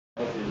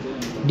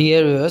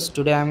Dear viewers,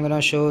 today I am going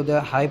to show the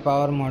high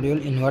power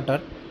module inverter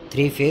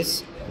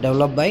 3-phase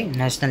developed by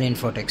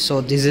National-Infotech.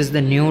 So this is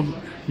the new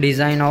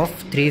design of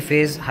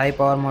 3-phase high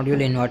power module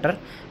inverter.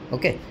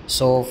 Okay,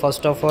 so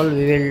first of all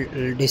we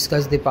will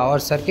discuss the power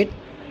circuit.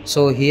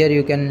 So here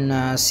you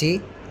can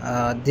see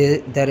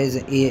there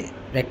is a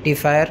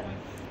rectifier,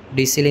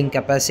 DC link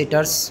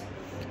capacitors,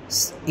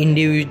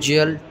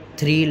 individual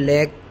 3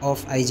 leg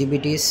of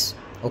IGBTs.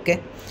 Okay,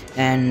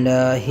 and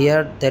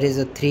here there is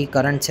a 3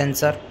 current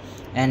sensor,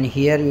 and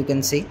here you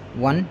can see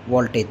 1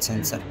 voltage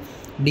sensor,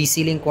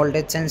 DC link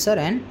voltage sensor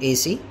and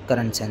AC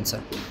current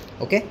sensor.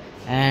 Okay,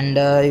 and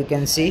you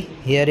can see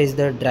here is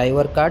the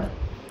driver card.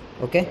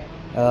 Okay,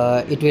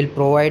 it will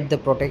provide the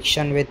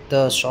protection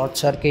with short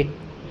circuit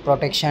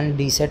protection,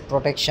 reset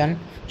protection,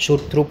 shoot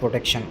through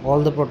protection,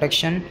 all the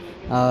protection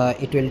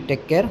it will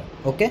take care.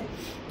 Okay,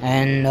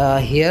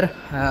 and here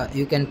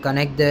you can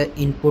connect the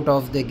input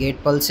of the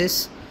gate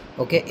pulses.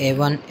 Okay,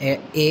 A1,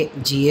 A,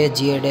 GA,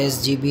 GA dash,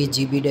 GB,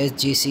 GB dash,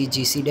 GC,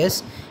 GC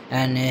dash,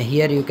 and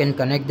here you can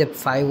connect the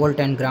 5 volt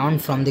and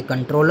ground from the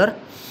controller.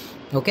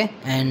 Okay,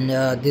 and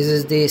this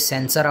is the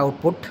sensor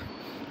output,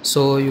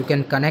 so you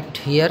can connect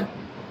here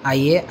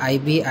IA,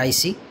 IB,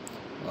 IC.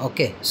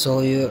 Okay,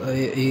 so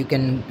you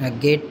can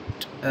get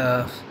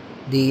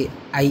the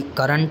I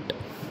current,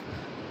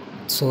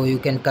 so you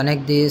can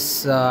connect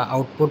this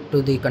output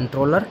to the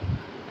controller,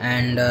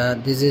 and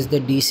this is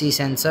the DC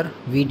sensor,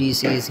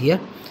 VDC is here,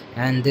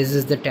 and this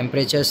is the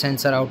temperature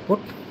sensor output,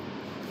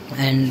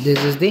 and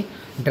this is the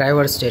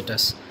driver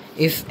status.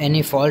 If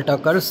any fault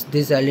occurs,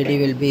 this LED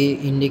will be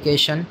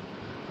indication.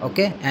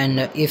 Okay,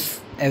 and if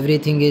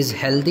everything is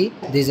healthy,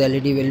 this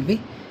LED will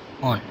be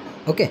on.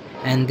 Okay,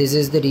 and this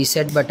is the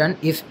reset button.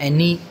 If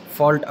any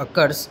fault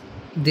occurs,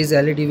 this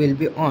LED will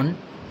be on.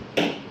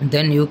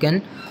 Then you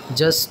can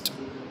just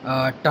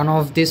turn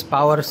off this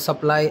power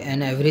supply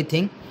and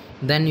everything.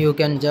 Then you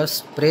can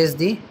just press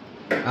the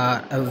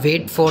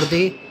wait for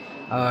the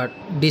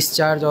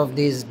discharge of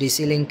this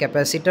DC link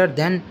capacitor.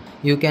 Then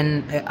you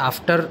can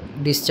after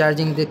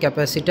discharging the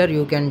capacitor,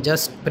 you can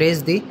just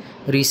press the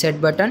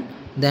reset button.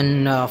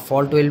 Then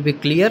fault will be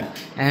clear,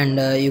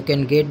 and you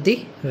can get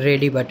the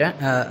ready button,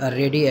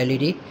 ready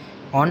LED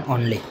on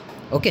only.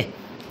 Okay,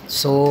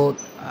 so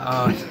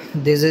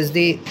this is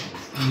the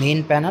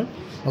main panel.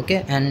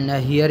 Okay, and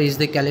here is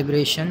the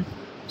calibration.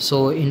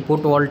 So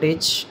input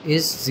voltage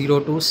is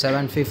 0 to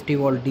 750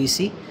 volt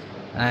DC,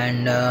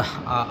 and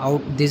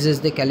out this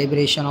is the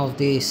calibration of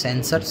the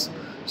sensors.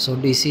 So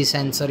DC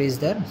sensor is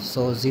there,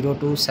 so 0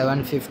 to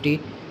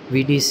 750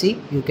 VDC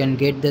you can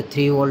get the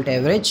 3 volt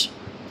average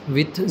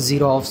with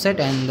 0 offset,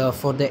 and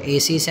for the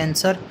AC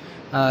sensor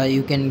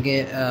you can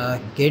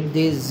get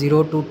the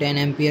 0 to 10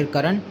 ampere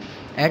current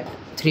at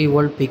 3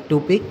 volt peak to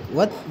peak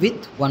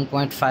with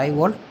 1.5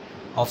 volt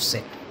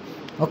offset.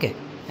 Okay,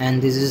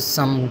 and this is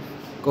some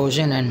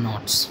caution and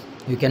knots,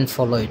 you can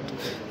follow it.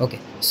 Okay,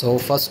 so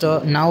first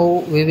now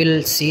we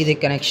will see the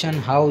connection,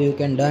 how you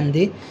can done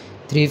the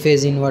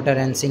 3-phase inverter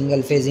and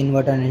single phase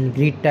inverter and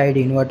grid tied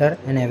inverter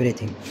and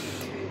everything.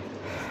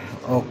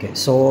 Okay,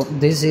 so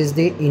this is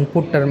the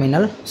input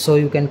terminal, so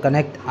you can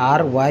connect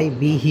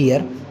RYB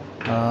here,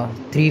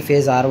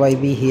 3-phase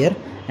RYB here,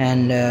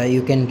 and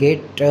you can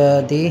get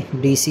the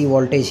DC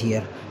voltage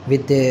here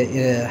with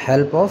the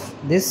help of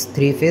this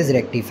 3-phase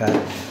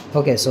rectifier.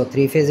 Okay, so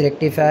 3-phase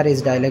rectifier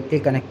is directly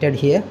connected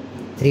here,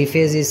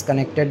 3-phase is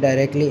connected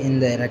directly in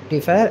the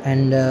rectifier,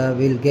 and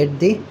we'll get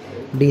the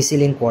DC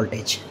link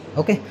voltage.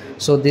 Okay,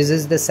 so this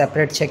is the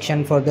separate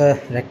section for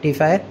the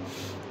rectifier.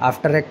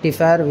 After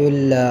rectifier we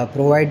will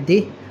provide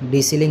the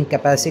DC link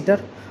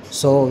capacitor.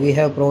 So we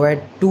have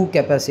provided 2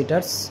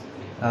 capacitors,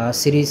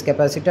 series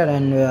capacitor,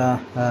 and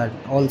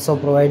also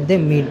provide the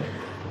mid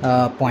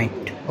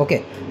point.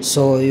 Okay,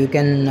 so you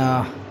can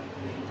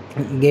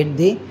get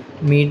the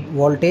mid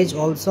voltage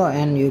also,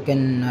 and you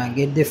can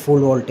get the full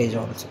voltage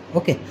also.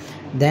 Okay,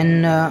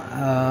 then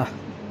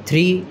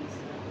 3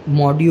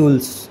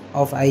 modules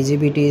of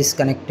IGBT is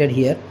connected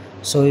here.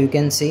 So you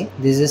can see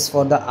this is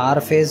for the R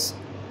phase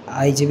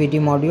IGBT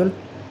module,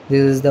 this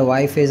is the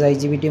Y phase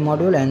IGBT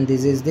module, and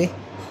this is the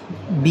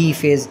B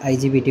phase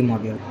IGBT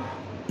module.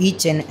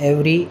 Each and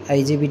every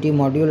IGBT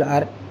module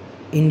are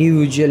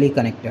individually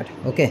connected.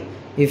 Okay,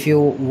 if you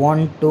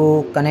want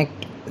to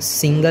connect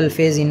single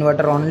phase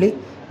inverter only,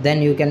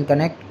 then you can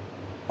connect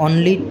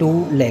only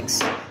 2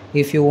 legs.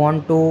 If you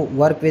want to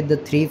work with the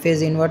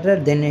 3-phase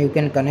inverter, then you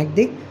can connect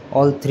the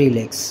all 3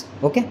 legs.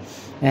 Okay,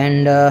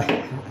 and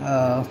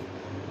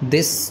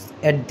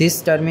at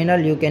this terminal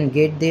you can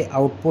get the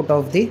output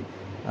of the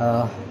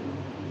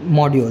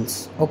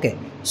modules. Okay,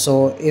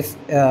 so if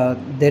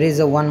there is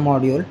a one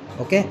module,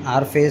 okay,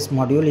 R phase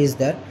module is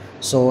there,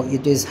 so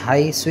it is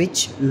high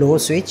switch, low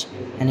switch,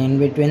 and in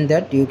between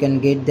that you can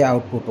get the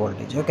output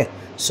voltage. Okay,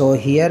 so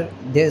here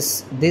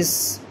this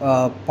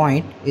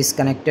point is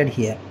connected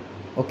here.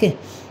 Okay,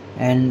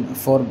 and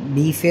for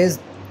B phase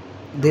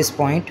this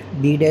point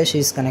B dash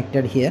is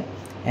connected here,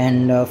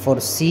 and for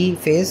C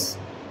phase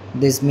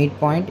this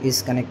midpoint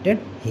is connected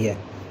here.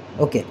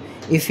 Okay,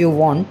 if you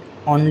want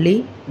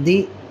only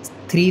the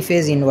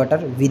 3-phase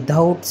inverter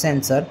without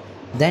sensor,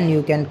 then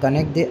you can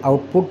connect the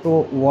output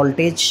to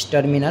voltage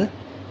terminal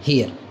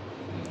here.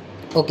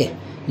 Okay,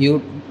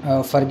 you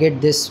forget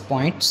these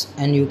points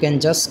and you can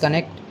just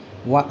connect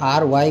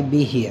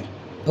RYB here.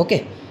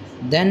 Okay,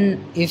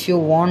 then if you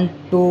want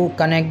to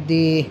connect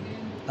the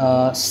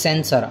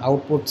sensor,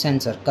 output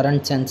sensor,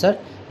 current sensor,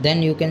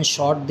 then you can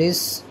short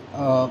this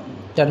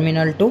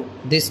terminal to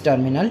this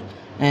terminal,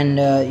 and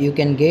you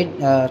can get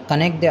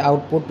connect the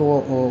output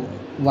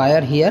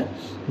wire here,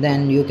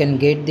 then you can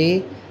get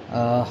the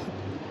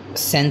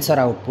sensor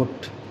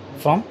output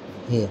from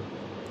here.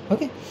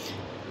 Okay,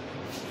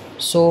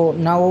 so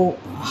now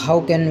how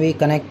can we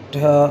connect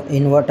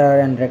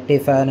inverter and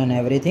rectifier and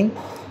everything?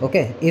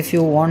 Okay, if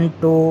you want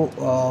to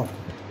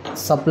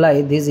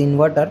supply this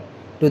inverter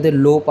to the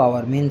low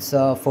power, means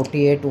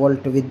 48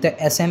 volt with the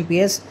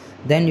SMPS,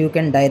 then you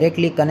can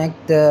directly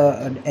connect the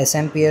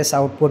SMPS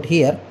output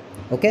here.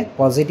 Okay,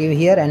 positive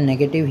here and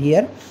negative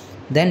here.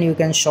 Then you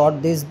can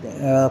short this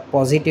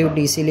positive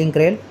DC link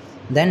rail,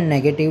 then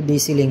negative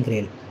DC link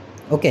rail.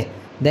 Okay,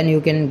 then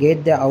you can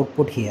get the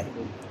output here.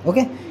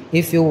 Okay,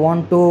 if you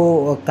want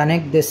to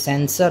connect the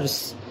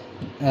sensors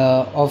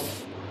of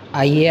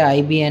IA,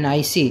 IB and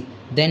IC,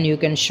 then you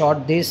can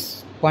short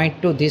this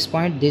point to this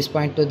point, this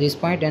point to this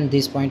point, and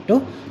this point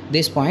to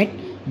this point,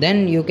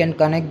 then you can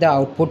connect the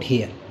output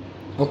here.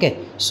 Okay,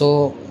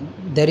 so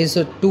there is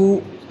a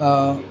two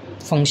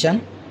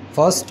function.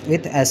 First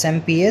with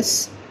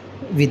SMPS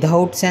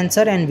without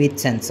sensor and with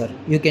sensor,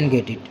 you can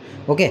get it.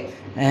 Okay,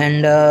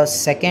 and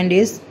second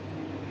is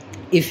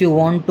if you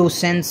want to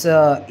sense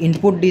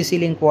input DC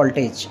link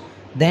voltage,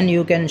 then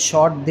you can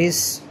short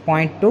this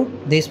point to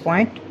this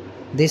point,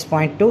 this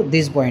point to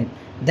this point,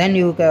 then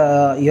you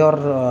your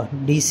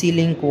DC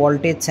link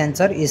voltage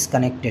sensor is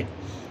connected.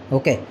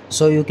 Okay,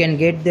 so you can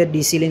get the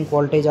DC link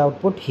voltage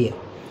output here.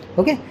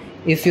 Okay,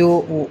 if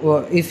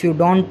you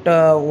don't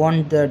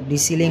want the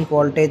DC link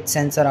voltage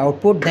sensor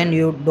output, then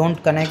you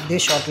don't connect the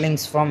short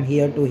links from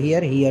here to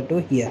here, here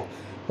to here.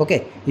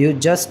 Okay, you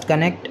just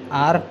connect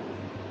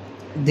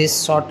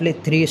this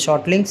three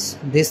short links,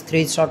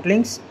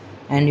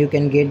 and you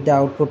can get the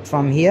output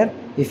from here.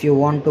 If you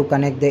want to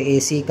connect the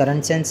AC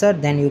current sensor,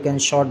 then you can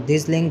short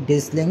this link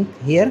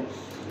here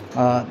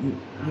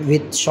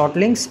with short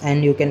links,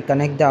 and you can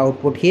connect the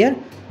output here,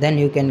 then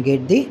you can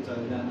get the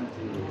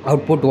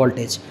output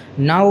voltage.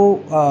 Now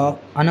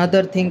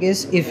another thing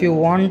is, if you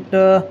want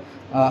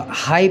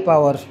high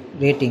power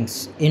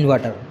ratings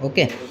inverter,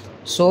 okay,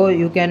 so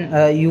you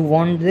can you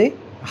want the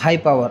high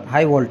power,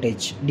 high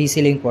voltage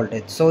DC link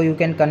voltage, so you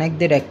can connect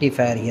the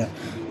rectifier here.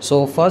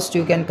 So first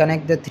you can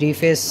connect the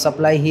 3-phase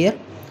supply here,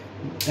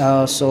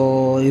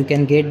 so you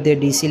can get the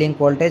DC link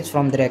voltage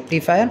from the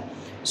rectifier.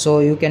 So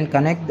you can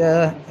connect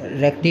the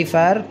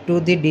rectifier to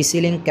the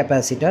DC link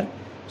capacitor.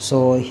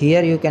 So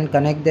here you can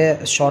connect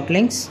the short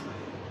links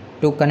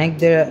to connect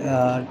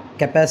the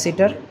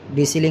capacitor,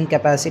 DC link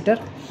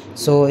capacitor.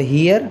 So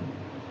here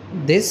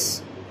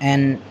this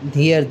and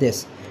here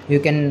this, you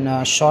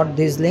can short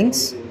these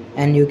links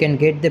and you can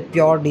get the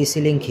pure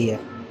DC link here.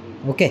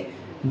 Okay,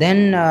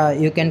 then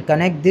you can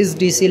connect this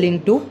DC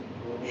link to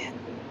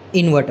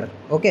inverter.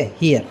 Okay,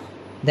 here,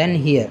 then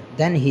here,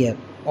 then here,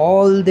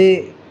 all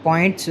the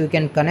points you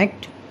can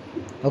connect.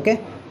 Okay,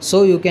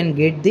 so you can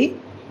get the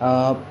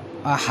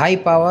a high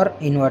power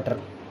inverter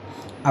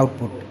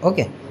output.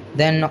 Okay,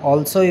 then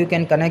also you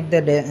can connect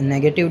the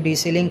negative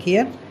DC link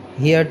here,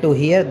 here to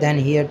here, then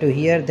here to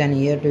here, then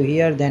here to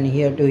here, then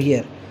here to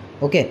here.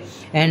 Okay,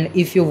 and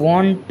if you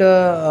want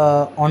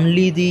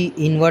only the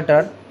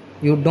inverter,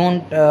 you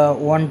don't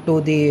want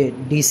to the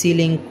DC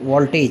link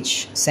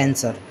voltage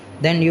sensor,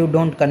 then you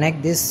don't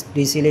connect this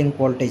DC link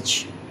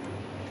voltage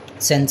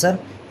sensor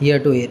here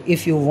to here.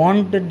 If you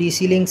want the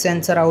DC link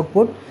sensor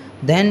output,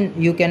 then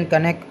you can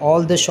connect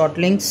all the short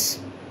links,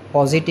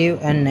 positive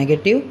and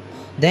negative,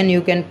 then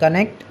you can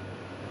connect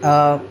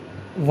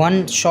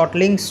one short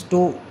links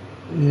to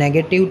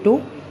negative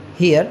to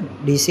here,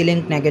 DC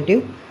link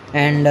negative,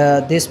 and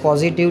this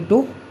positive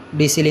to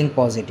DC link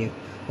positive.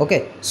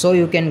 Okay, so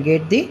you can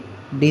get the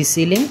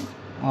DC link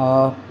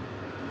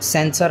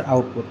sensor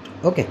output.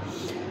 Okay,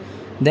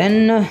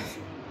 then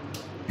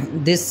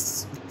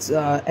this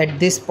at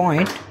this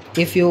point,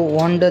 if you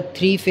want the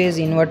 3-phase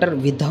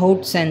inverter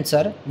without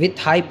sensor with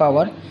high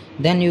power,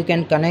 then you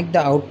can connect the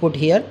output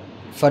here,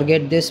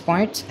 forget these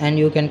points, and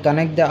you can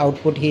connect the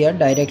output here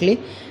directly,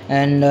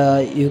 and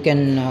you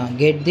can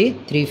get the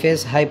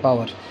 3-phase high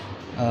power.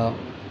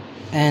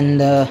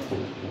 And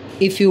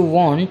if you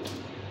want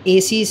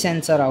AC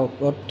sensor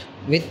output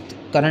with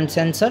current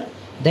sensor,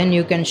 then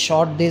you can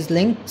short these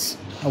links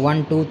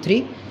 1 2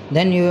 3,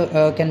 then you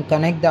can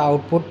connect the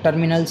output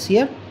terminals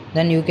here,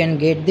 then you can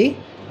get the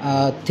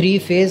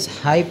 3-phase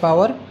high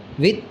power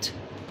with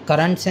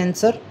current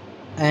sensor,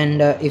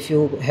 and if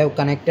you have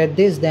connected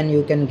this, then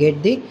you can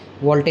get the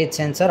voltage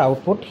sensor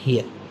output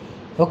here.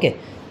 Okay,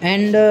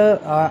 and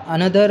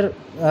another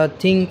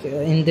thing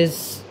in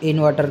this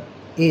inverter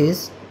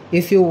is,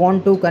 if you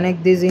want to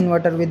connect this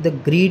inverter with the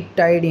grid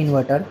tied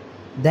inverter,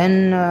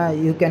 then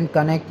you can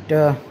connect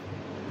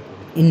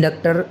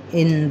inductor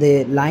in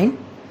the line.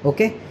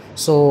 Okay,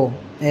 so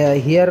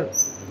here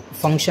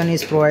function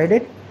is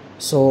provided.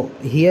 So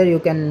here you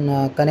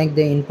can connect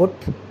the input.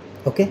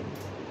 Okay,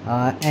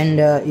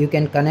 and you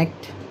can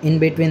connect in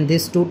between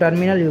these two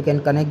terminal, you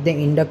can connect the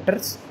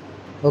inductors.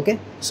 Okay,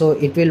 so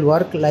it will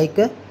work like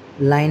a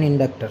line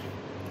inductor.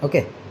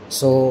 Okay,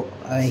 so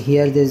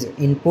here this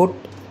input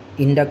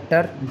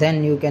inductor,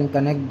 then you can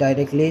connect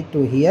directly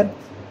to here.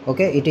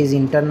 Okay, it is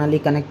internally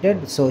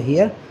connected, so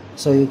here,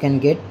 so you can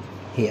get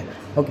here.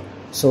 Okay,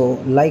 so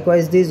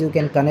likewise this you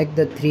can connect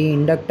the 3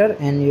 inductor,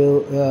 and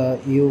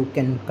you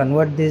can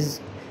convert this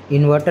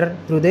inverter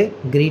to the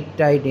grid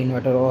tied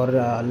inverter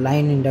or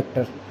line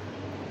inductor.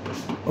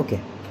 Okay,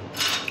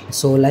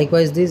 so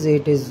likewise this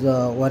it is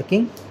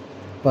working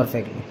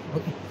perfectly.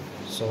 Okay,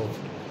 so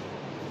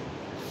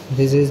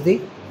this is the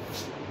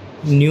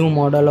new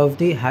model of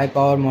the high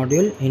power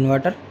module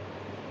inverter.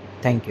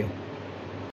 Thank you.